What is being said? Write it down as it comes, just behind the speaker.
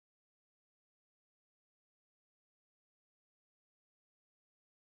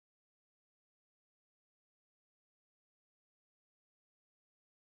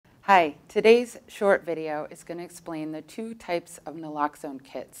Hi, today's short video is going to explain the two types of naloxone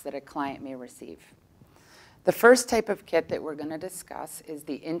kits that a client may receive. The first type of kit that we're going to discuss is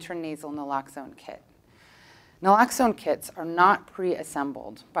the intranasal naloxone kit. Naloxone kits are not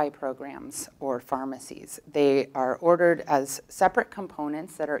pre-assembled by programs or pharmacies. They are ordered as separate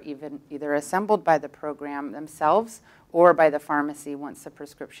components that are either assembled by the program themselves or by the pharmacy once the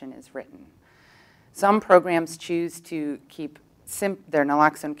prescription is written. Some programs choose to keep their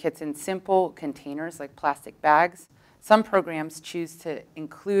naloxone kits in simple containers like plastic bags. Some programs choose to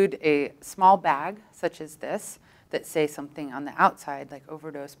include a small bag, such as this, that say something on the outside like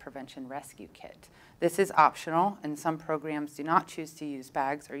overdose prevention rescue kit. This is optional, and some programs do not choose to use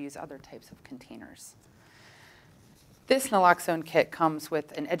bags or use other types of containers. This naloxone kit comes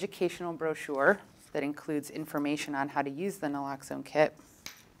with an educational brochure that includes information on how to use the naloxone kit,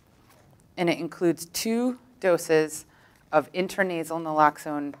 and it includes 2 doses of intranasal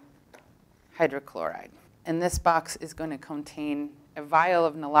naloxone hydrochloride. And this box is going to contain a vial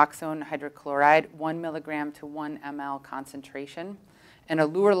of naloxone hydrochloride, 1 milligram to 1 ml concentration, and a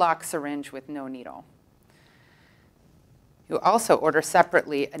luer lock syringe with no needle. You'll also order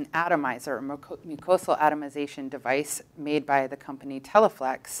separately an atomizer, a mucosal atomization device made by the company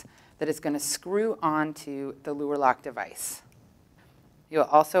Teleflex that is going to screw onto the luer lock device. You'll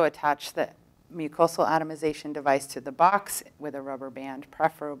also attach the mucosal atomization device to the box with a rubber band,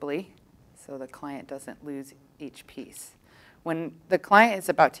 preferably, so the client doesn't lose each piece. When the client is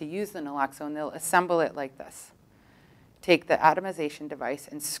about to use the naloxone, they'll assemble it like this. Take the atomization device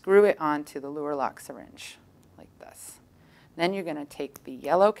and screw it onto the luer lock syringe, like this. Then you're going to take the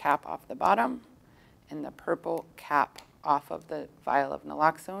yellow cap off the bottom and the purple cap off of the vial of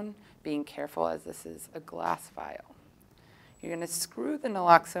naloxone, being careful as this is a glass vial. You're going to screw the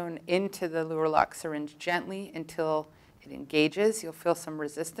naloxone into the luer lock syringe gently until it engages. You'll feel some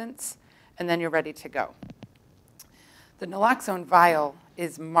resistance, and then you're ready to go. The naloxone vial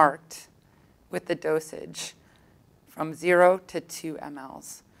is marked with the dosage from 0 to 2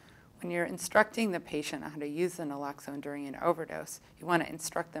 mLs. When you're instructing the patient on how to use the naloxone during an overdose, you want to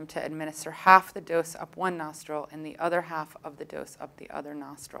instruct them to administer half the dose up one nostril and the other half of the dose up the other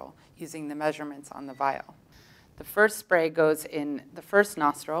nostril, using the measurements on the vial. The first spray goes in the first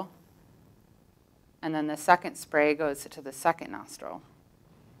nostril, and then the second spray goes to the second nostril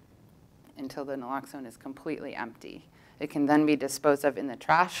until the naloxone is completely empty. It can then be disposed of in the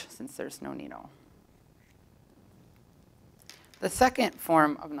trash since there's no needle. The second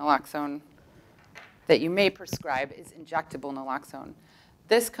form of naloxone that you may prescribe is injectable naloxone.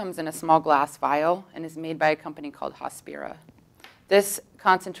 This comes in a small glass vial and is made by a company called Hospira. This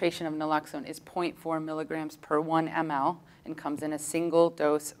concentration of naloxone is 0.4 milligrams per 1 ml and comes in a single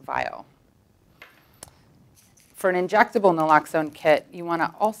dose vial. For an injectable naloxone kit, you want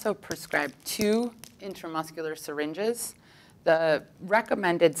to also prescribe 2 intramuscular syringes. The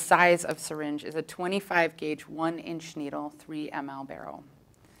recommended size of syringe is a 25 gauge 1-inch needle, 3 ml barrel.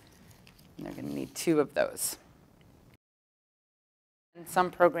 And they're going to need 2 of those. And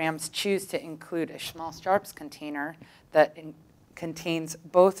some programs choose to include a small sharps container that contains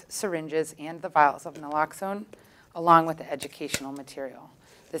both syringes and the vials of naloxone, along with the educational material.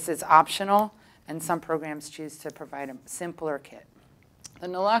 This is optional, and some programs choose to provide a simpler kit. The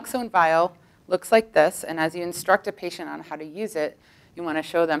naloxone vial looks like this, and as you instruct a patient on how to use it, you want to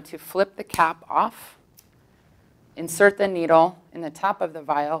show them to flip the cap off, insert the needle in the top of the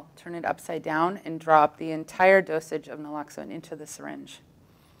vial, turn it upside down, and drop the entire dosage of naloxone into the syringe.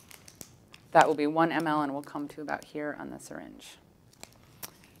 That will be 1 ml and will come to about here on the syringe.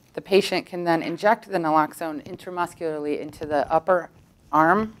 The patient can then inject the naloxone intramuscularly into the upper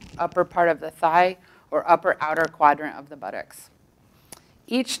arm, upper part of the thigh, or upper outer quadrant of the buttocks.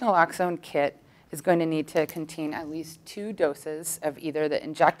 Each naloxone kit is going to need to contain at least 2 doses of either the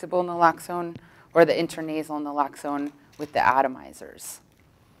injectable naloxone or the intranasal naloxone with the atomizers.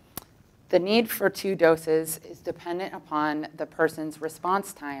 The need for 2 doses is dependent upon the person's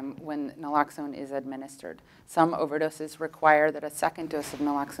response time when naloxone is administered. Some overdoses require that a second dose of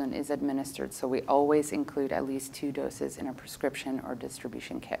naloxone is administered, so we always include at least 2 doses in a prescription or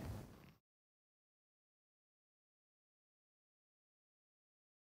distribution kit.